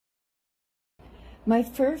My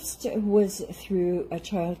first was through a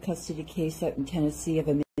child custody case out in Tennessee of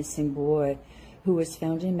a missing boy who was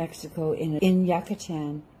found in Mexico in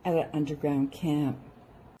Yucatan at an underground camp.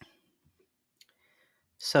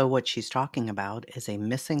 So what she's talking about is a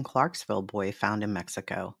missing Clarksville boy found in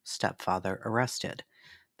Mexico, stepfather arrested.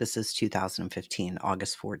 This is 2015,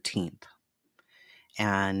 August 14th.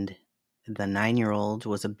 And the 9-year-old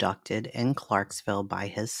was abducted in Clarksville by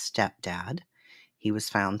his stepdad. He was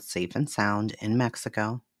found safe and sound in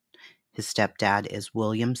Mexico. His stepdad is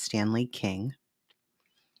William Stanley King.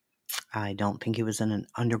 I don't think he was in an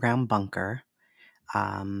underground bunker.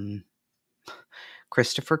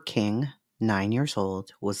 Christopher King, 9 years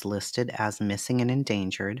old, was listed as missing and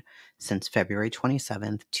endangered since February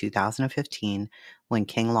 27, 2015, when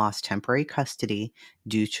King lost temporary custody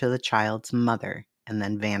due to the child's mother and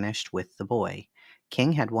then vanished with the boy.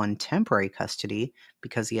 King had won temporary custody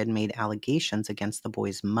because he had made allegations against the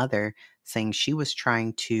boy's mother, saying she was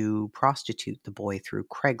trying to prostitute the boy through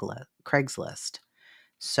Craigslist.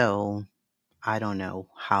 So I don't know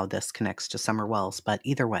how this connects to Summer Wells, but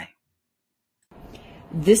either way.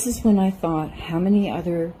 This is when I thought, how many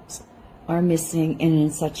others are missing and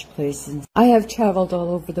in such places? I have traveled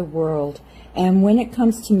all over the world, and when it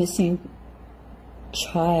comes to missing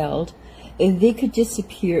child, they could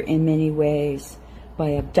disappear in many ways, by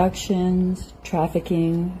abductions,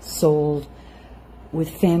 trafficking, sold, with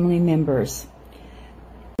family members.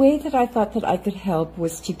 The way that I thought that I could help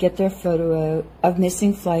was to get their photo out of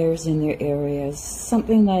missing flyers in their areas,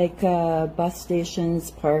 something like bus stations,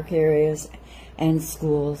 park areas, and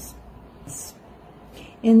schools.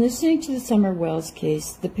 In listening to the Summer Wells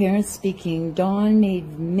case, the parents speaking, Don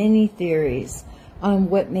made many theories on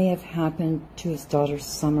what may have happened to his daughter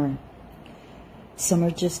Summer. Summer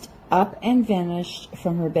just up and vanished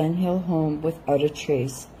from her Ben Hill home without a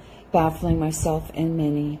trace, baffling myself and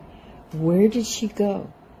many. Where did she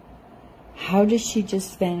go? How did she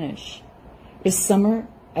just vanish? Is Summer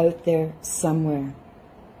out there somewhere?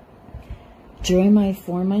 During my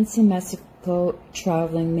 4 months in Mexico,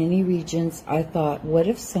 traveling many regions, I thought, what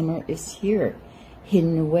if Summer is here,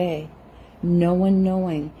 hidden away, no one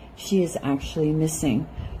knowing she is actually missing?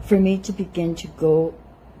 For me to begin to go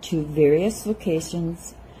to various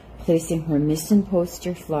locations, placing her missing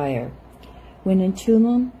poster flyer. When in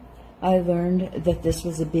Tulum, I learned that this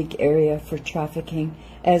was a big area for trafficking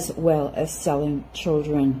as well as selling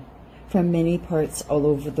children from many parts all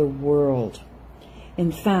over the world.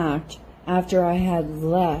 In fact, after I had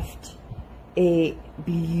left a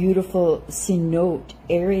beautiful cenote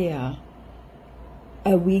area,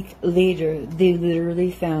 a week later, they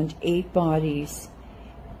literally found 8 bodies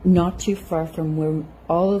not too far from where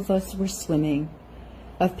all of us were swimming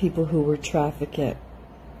of people who were trafficked.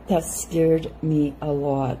 That scared me a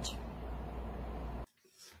lot.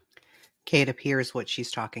 Okay, it appears what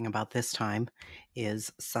she's talking about this time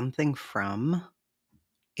is something from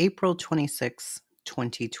April 26,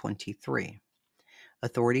 2023.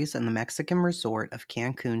 Authorities in the Mexican resort of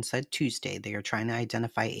Cancun said Tuesday they are trying to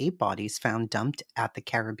identify 8 bodies found dumped at the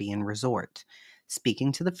Caribbean resort.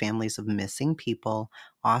 Speaking to the families of missing people,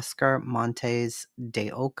 Oscar Montes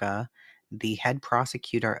de Oca, the head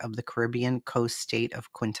prosecutor of the Caribbean coast state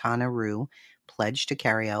of Quintana Roo, pledged to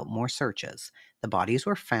carry out more searches. The bodies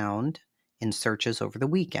were found in searches over the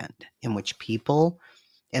weekend, in which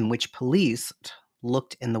police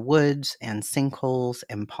looked in the woods and sinkholes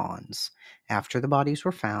and ponds. After the bodies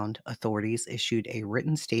were found, authorities issued a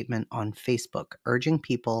written statement on Facebook urging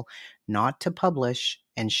people not to publish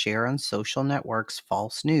and share on social networks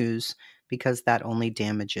false news because that only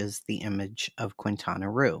damages the image of Quintana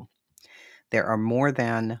Roo. There are more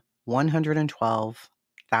than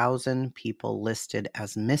 112,000 people listed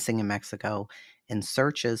as missing in Mexico, and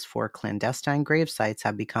searches for clandestine grave sites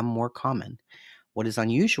have become more common. What is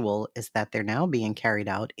unusual is that they're now being carried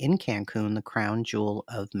out in Cancun, the crown jewel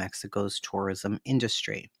of Mexico's tourism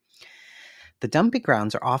industry. The dumping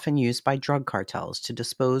grounds are often used by drug cartels to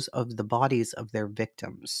dispose of the bodies of their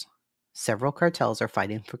victims. Several cartels are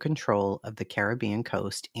fighting for control of the Caribbean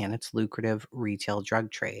coast and its lucrative retail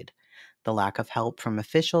drug trade. The lack of help from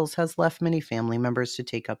officials has left many family members to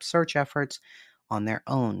take up search efforts on their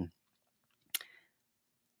own.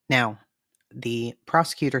 Now, the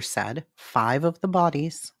prosecutor said 5 of the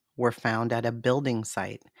bodies were found at a building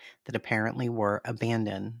site that apparently were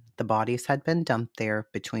abandoned. The bodies had been dumped there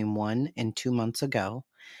between 1 and 2 months ago.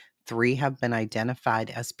 3 have been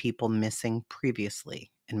identified as people missing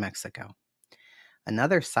previously in Mexico.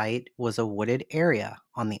 Another site was a wooded area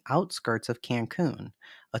on the outskirts of Cancun.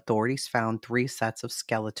 Authorities found 3 sets of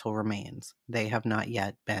skeletal remains. They have not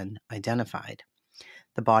yet been identified.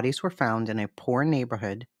 The bodies were found in a poor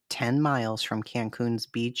neighborhood 10 miles from Cancun's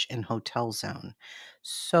beach and hotel zone.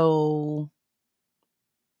 So,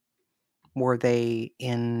 were they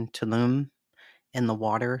in Tulum in the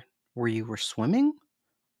water where you were swimming?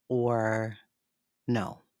 Or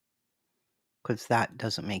no? Because that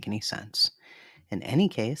doesn't make any sense. In any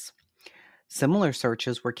case, similar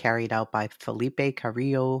searches were carried out by Felipe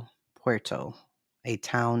Carrillo Puerto, a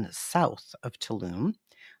town south of Tulum.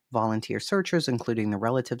 Volunteer searchers, including the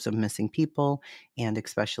relatives of missing people and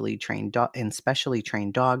specially trained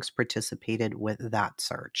dogs, participated with that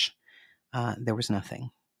search. There was nothing.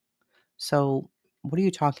 So, what are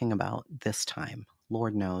you talking about this time?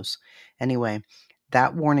 Lord knows. Anyway,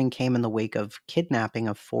 that warning came in the wake of kidnapping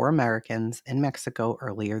of 4 Americans in Mexico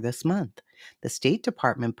earlier this month. The State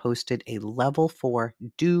Department posted a level 4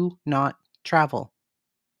 do not travel.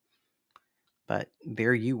 But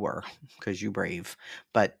there you were, because you brave.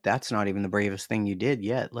 But that's not even the bravest thing you did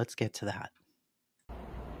yet. Let's get to that.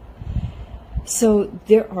 So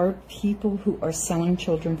there are people who are selling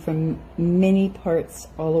children from many parts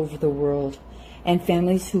all over the world, and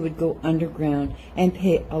families who would go underground and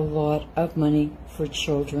pay a lot of money for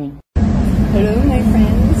children. Hello, my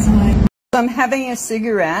friends. I'm having a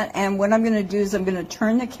cigarette, and what I'm going to do is I'm going to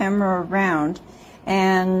turn the camera around,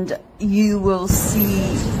 and you will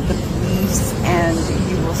see the police, and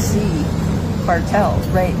you will see cartel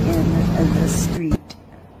right in the street.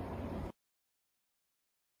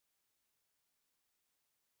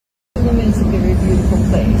 It's a very beautiful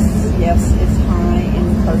place. Yes, it's high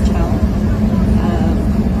in cartel,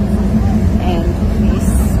 and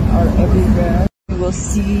police are everywhere. You will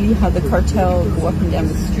see how the cartel go up and down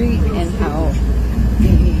the street, and how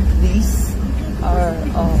the police are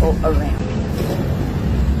all around.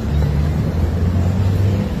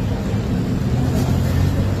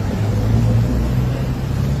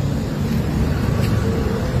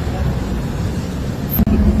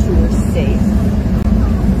 People who are safe.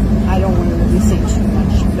 I don't want to really say too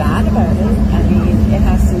much bad about it. I mean, it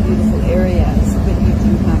has some beautiful areas, but you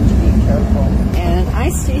do have to be careful. And I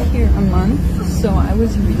stayed here a month, so I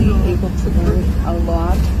was really able to learn a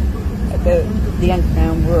lot about the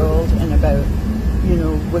underground world and about, you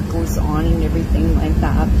know, what goes on and everything like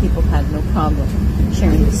that. People had no problem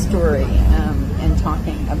sharing the story and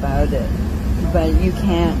talking about it. But you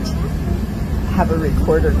can't have a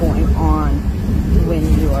recorder going on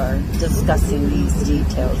when you are discussing these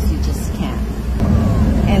details. You just can't.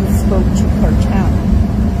 And spoke to cartel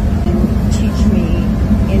and teach me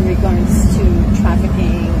in regards to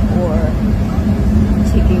trafficking or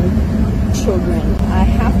taking children. I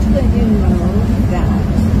have to let you know that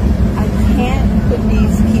I can't put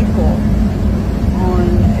these people on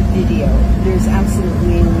video. There's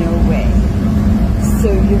absolutely no way.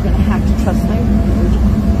 So you're going to have to trust my word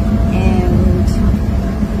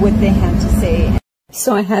and what they have to say.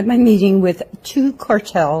 So I had my meeting with 2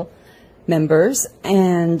 cartel members,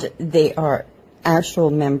 and they are actual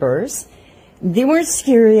members. They weren't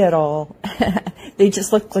scary at all. They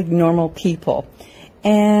just looked like normal people.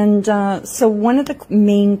 And so one of the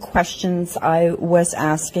main questions I was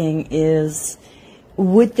asking is,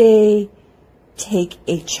 would they take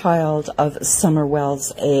a child of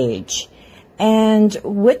Summerwell's age? And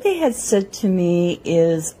what they had said to me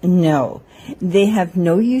is no. They have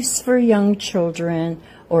no use for young children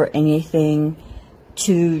or anything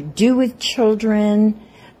to do with children.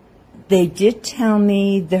 They did tell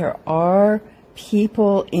me there are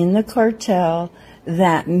people in the cartel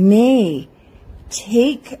that may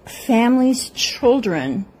take families'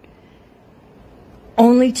 children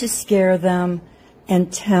only to scare them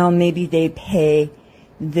until maybe they pay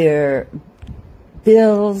their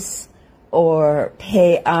bills or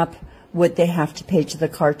pay up what they have to pay to the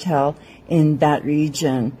cartel in that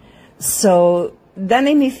region. So that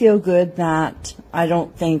made me feel good that I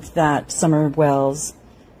don't think that Summer Wells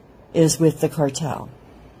is with the cartel.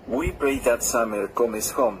 We pray that Summer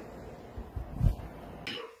comes home.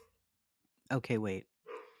 Okay, wait.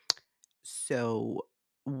 So,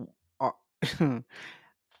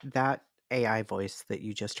 that AI voice that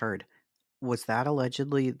you just heard, was that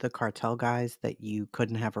allegedly the cartel guys that you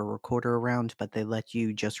couldn't have a recorder around, but they let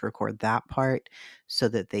you just record that part so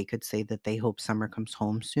that they could say that they hope Summer comes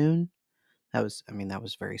home soon? That was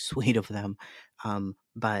very sweet of them.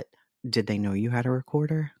 But did they know you had a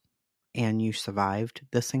recorder and you survived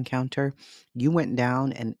this encounter? You went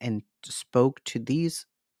down and spoke to these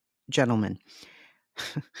gentlemen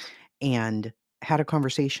and had a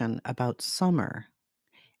conversation about Summer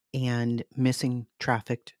and missing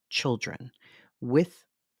trafficked children with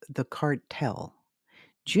the cartel.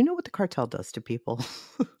 Do you know what the cartel does to people?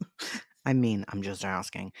 I mean, I'm just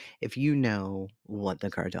asking if you know what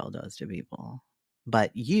the cartel does to people.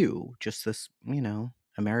 But you, just this,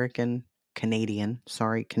 Canadian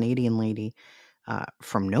lady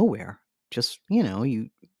from nowhere, just, you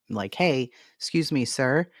like, hey, excuse me,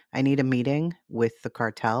 sir, I need a meeting with the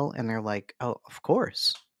cartel. And they're like, oh, of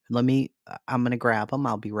course. I'm going to grab them.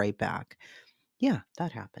 I'll be right back. Yeah,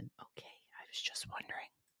 that happened. Okay. I was just wondering.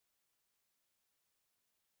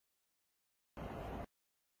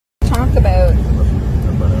 Talk about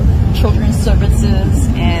children's services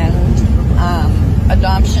and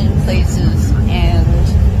adoption places and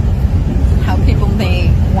how people may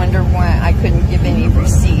wonder why I couldn't give any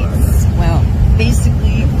receipts. Well,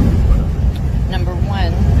 basically, number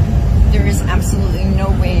one, there is absolutely no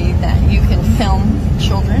way that you can film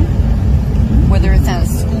children, whether it's at a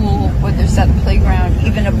school, whether it's at a playground,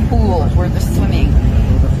 even a pool where they're swimming.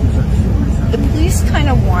 The police kind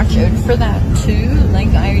of watch out for that too. Like,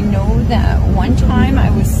 I know that one time I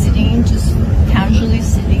was just casually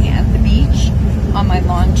sitting at the beach on my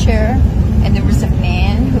lawn chair, and there was a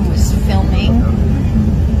man who was filming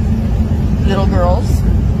little girls,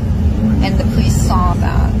 and the police saw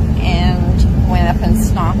that and went up and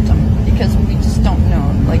stopped him, because we just don't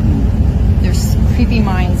know. Like, there's creepy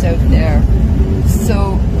minds out there.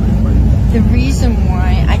 So the reason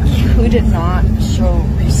why I could not show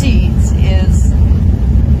receipts is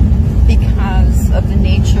because of the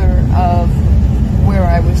nature of where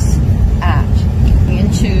I was at.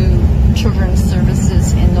 Into children's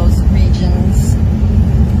services in those regions,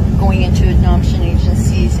 going into adoption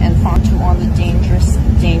agencies, and fought to all the dangerous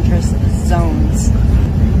zones.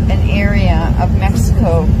 An area of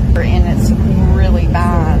Mexico, and it's really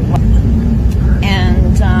bad.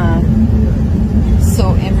 And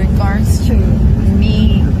so in regards to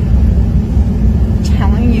me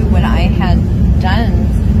telling you what I had done,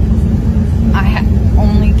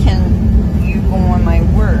 only can you go on my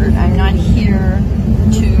word. I'm not here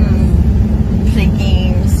to play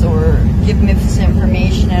games or give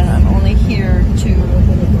misinformation, and I'm only here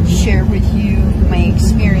to share with you my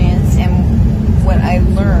experience and what I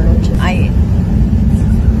learned. I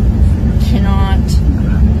cannot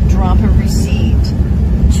drop a receipt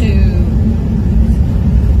to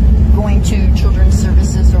going to children's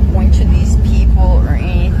services or going to these people or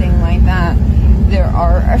anything like that. There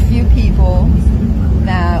are a few people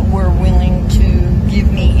that were willing to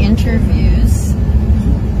give me interviews,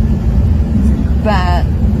 but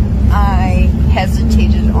I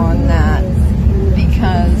hesitated on that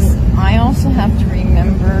because I also have to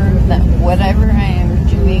remember that whatever I am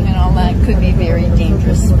doing and all that could be very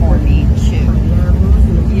dangerous for me too.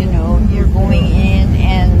 You know, you're going in,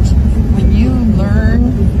 and when you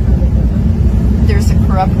learn there's a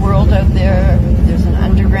corrupt world out there, there's an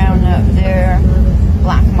underground out there,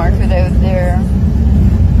 black market out there,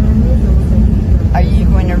 are you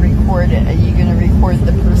going to record it? Are you going to record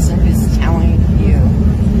the person who's telling you?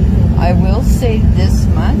 I will say this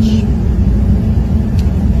much,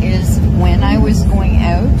 is when I was going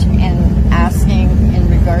out and asking in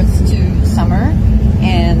regards to Summer,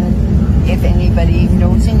 and if anybody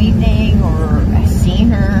knows anything or has seen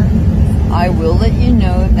her, I will let you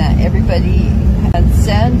know that everybody had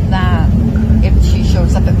said that if she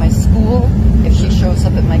shows up at my school, if she shows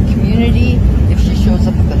up at my community, if she shows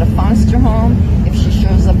up at a foster home, if she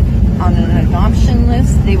shows up on an adoption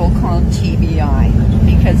list, they will call TBI,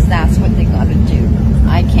 because that's what they gotta do.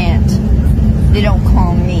 I can't, they don't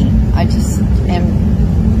call me. I just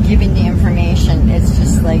am giving the information. It's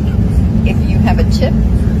just like, if you have a tip,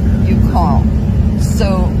 you call.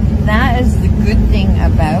 So that is the good thing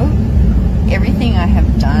about everything I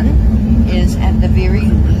have done, is at the very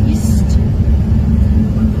least,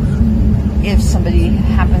 if somebody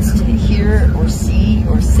happens to hear or see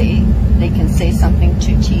or say, they can say something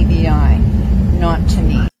to TBI, not to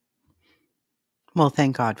me. Well,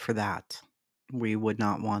 thank God for that. We would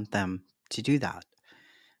not want them to do that.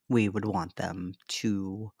 We would want them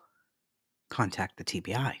to contact the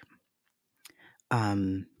TBI.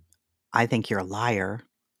 I think you're a liar.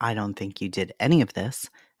 I don't think you did any of this.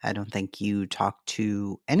 I don't think you talked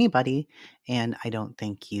to anybody, and I don't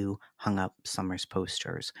think you hung up Summer's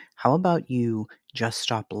posters. How about you just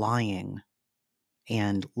stop lying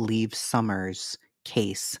and leave Summer's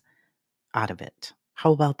case out of it?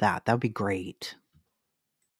 How about that? That would be great.